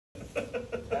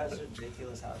That's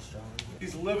ridiculous how strong he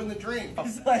is. He's living the dream.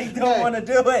 He's like, don't want to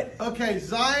do it. Okay,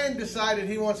 Zion decided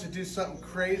he wants to do something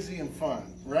crazy and fun,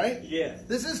 right? Yeah.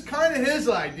 This is kind of his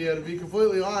idea, to be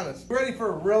completely honest. Ready for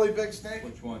a really big snake?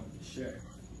 Which one? Sure.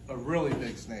 A really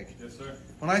big snake. Yes, sir.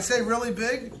 When I say really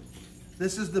big,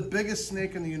 this is the biggest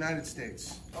snake in the United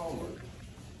States. Oh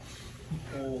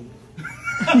my. Old.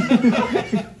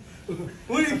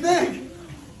 What do you think?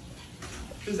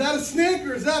 Is that a snake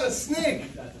or is that a snake?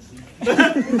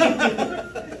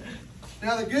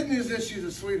 Now the good news is she's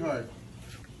a sweetheart.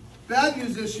 Bad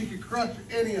news is she could crush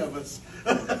any of us.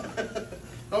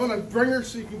 I'm gonna bring her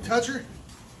so you can touch her.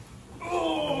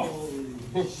 Oh,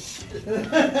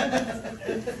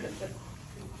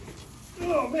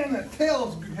 oh man, that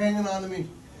tail's hanging on to me.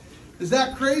 Is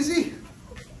that crazy?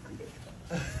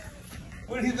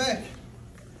 What do you think?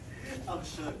 I'm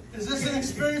shook. Is this an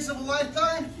experience of a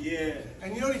lifetime? Yeah.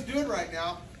 And you know what he's doing right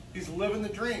now? He's living the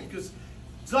dream. Because,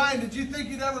 Zion, did you think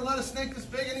you'd ever let a snake this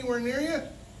big anywhere near you?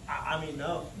 I mean,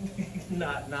 no.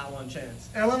 not one chance.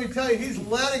 And let me tell you, he's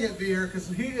letting it be here because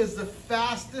he is the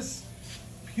fastest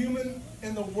human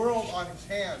in the world on his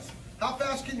hands. How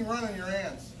fast can you run on your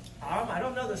hands? I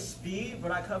don't know the speed,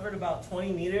 but I covered about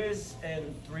 20 meters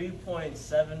in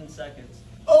 3.7 seconds.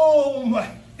 Oh my!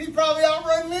 He probably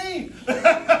outrun me.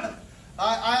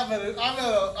 I'm at a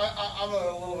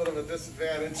little bit of a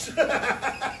disadvantage.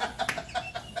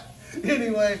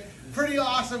 Anyway, pretty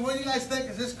awesome. What do you guys think?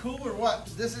 Is this cool or what?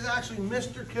 This is actually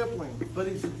Mr. Kipling, but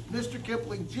he's Mr.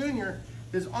 Kipling Jr.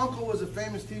 His uncle was a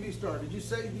famous TV star. Did you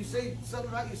say something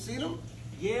about you seen him?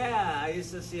 Yeah, I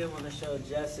used to see him on the show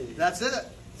Jesse. That's it.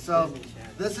 So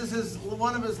this is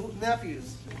one of his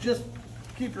nephews. Just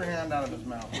keep your hand out of his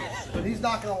mouth. But he's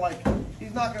not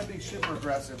gonna be super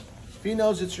aggressive. If he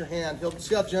knows it's your hand, he'll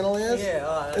see how gentle he is.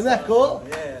 Yeah. Isn't that cool?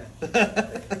 Yeah.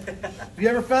 Have you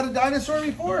ever fed a dinosaur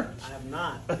before? I have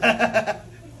not.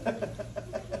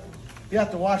 You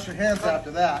have to wash your hands after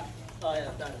that. Oh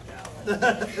yeah,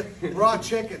 that. Raw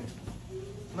chicken.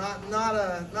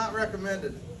 Not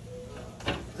recommended.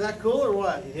 Is that cool or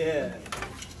what? Yeah.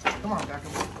 Come on, back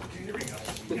him. Here we go.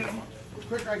 Get him. The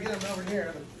quicker I get him over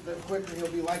here, the quicker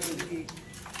he'll be likely to eat.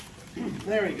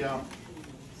 There we go.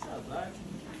 What's up, bud?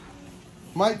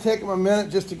 Might take him a minute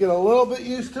just to get a little bit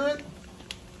used to it.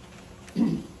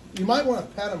 You might want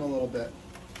to pet him a little bit.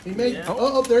 He may. Yeah.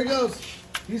 Oh, there he goes.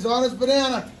 He's on his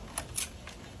banana.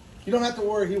 You don't have to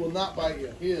worry. He will not bite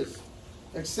you. He is,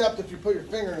 except if you put your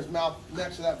finger in his mouth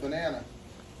next to that banana.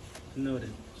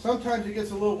 Noted. Sometimes it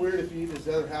gets a little weird if you eat his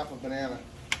other half of banana.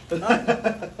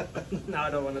 Now I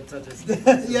don't want to touch his.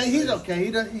 Yeah, he's okay.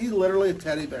 He's literally a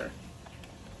teddy bear.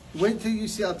 Wait till you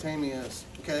see how tame he is.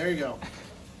 Okay, there you go.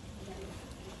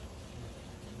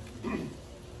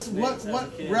 What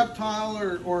reptile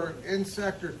or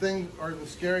insect or thing are the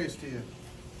scariest to you?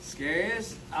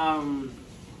 Scariest? Trying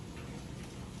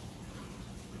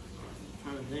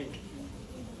to think.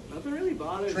 Nothing really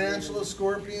bothers me. Tarantulas,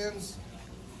 scorpions,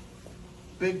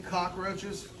 big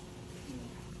cockroaches.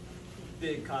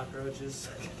 Big cockroaches.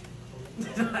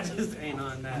 I just ain't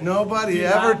on that. Nobody Do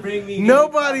ever. not bring me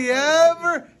Nobody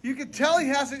ever. You can tell he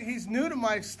hasn't. He's new to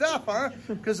my stuff, huh?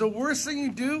 Because the worst thing you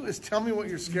do is tell me what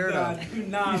you're scared of. Do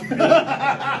not bring me.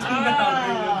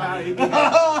 Do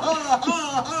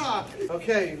not bring me.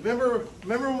 Okay, remember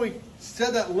when we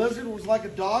said that lizard was like a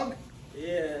dog?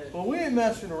 Yeah. Well, we ain't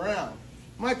messing around.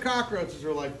 My cockroaches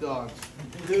are like dogs.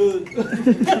 Dude. Come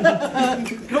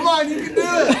on, you can do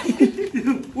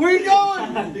it. Where are you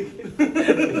going?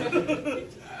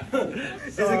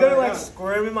 Is it gonna like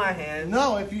squirm in my hand?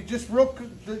 No, if you just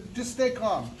stay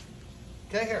calm.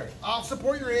 Okay, here. I'll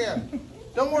support your hand.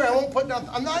 Don't worry, I won't put down.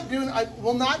 I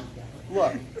will not.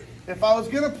 Look, if I was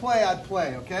gonna play, I'd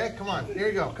play. Okay, come on. Here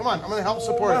you go. Come on, I'm gonna help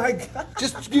support Oh my it. God.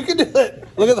 Just you can do it.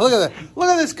 Look at that. Look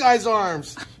at this guy's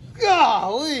arms.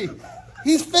 Golly,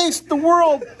 he's faced the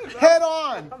world head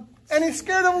on, and he's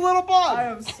scared of a little bug. I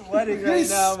am sweating right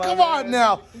now. Come on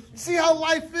now. See how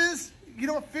life is? You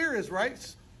know what fear is, right?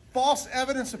 It's false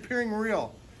evidence appearing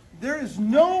real. There is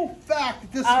no fact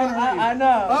that this is going to hurt you. I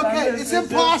know. Okay, it's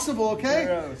impossible, okay?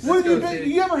 What have you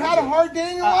been? You ever had a hard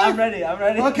day in your life? I'm ready.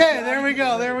 Okay, there we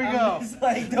go. There we go. Just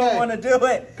like don't want to do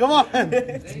it. Come on.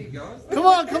 There you go.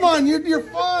 Come on. You're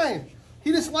fine.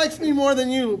 He just likes me more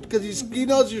than you because he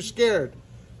knows you're scared.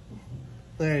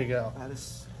 There you go.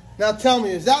 Now tell me,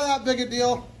 is that big a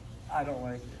deal? I don't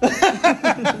like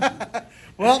it.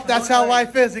 Well, that's how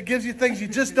life is. It gives you things you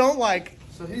just don't like.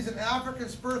 So he's an African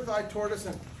spur-thigh tortoise,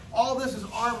 and all this is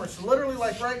armor. So literally,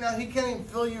 like right now, he can't even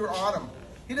feel you're on him.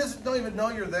 He don't even know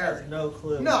you're there. He has no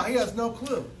clue. No, he has no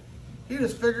clue. He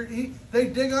just figured they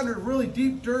dig under really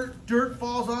deep dirt. Dirt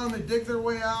falls on them. They dig their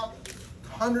way out.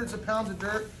 hundreds of pounds of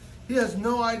dirt. He has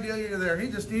no idea you're there.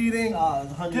 He's just eating,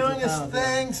 doing his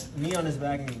things. Yeah. Me on his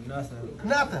back means nothing.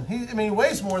 Nothing. I mean, he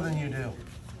weighs more than you do.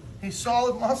 He's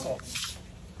solid muscle.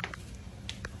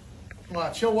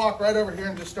 Watch, he'll walk right over here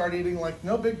and just start eating like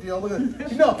no big deal. Look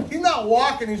at it. No, he's not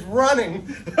walking, he's running.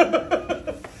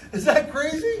 Is that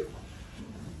crazy?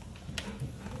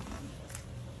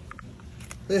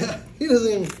 Yeah, he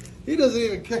doesn't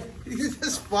even care. He's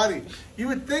just funny. You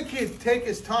would think he'd take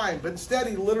his time, but instead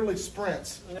he literally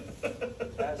sprints.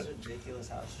 That's ridiculous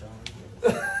how strong he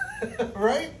is.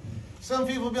 Right? Some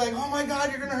people will be like, oh my God,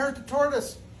 you're going to hurt the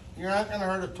tortoise. You're not going to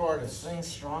hurt a tortoise. This thing's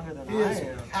stronger than He I is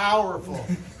am. powerful.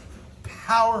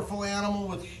 Powerful animal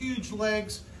with huge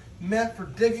legs, meant for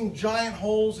digging giant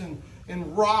holes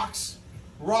in rocks.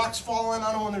 Rocks fall in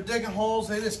on them when they're digging holes.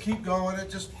 They just keep going.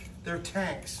 They're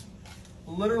tanks.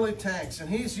 Literally tanks. And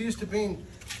he's used to being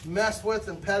messed with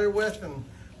and petted with, and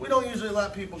we don't usually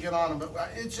let people get on him, but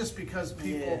it's just because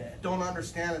people don't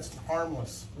understand it's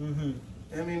harmless. Mm-hmm.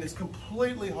 I mean, it's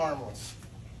completely harmless.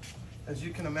 As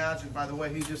you can imagine by the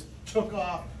way he just took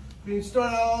off. He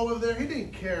started all over there. He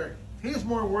didn't care. He was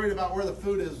more worried about where the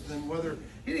food is than whether,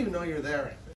 he didn't even know you're there.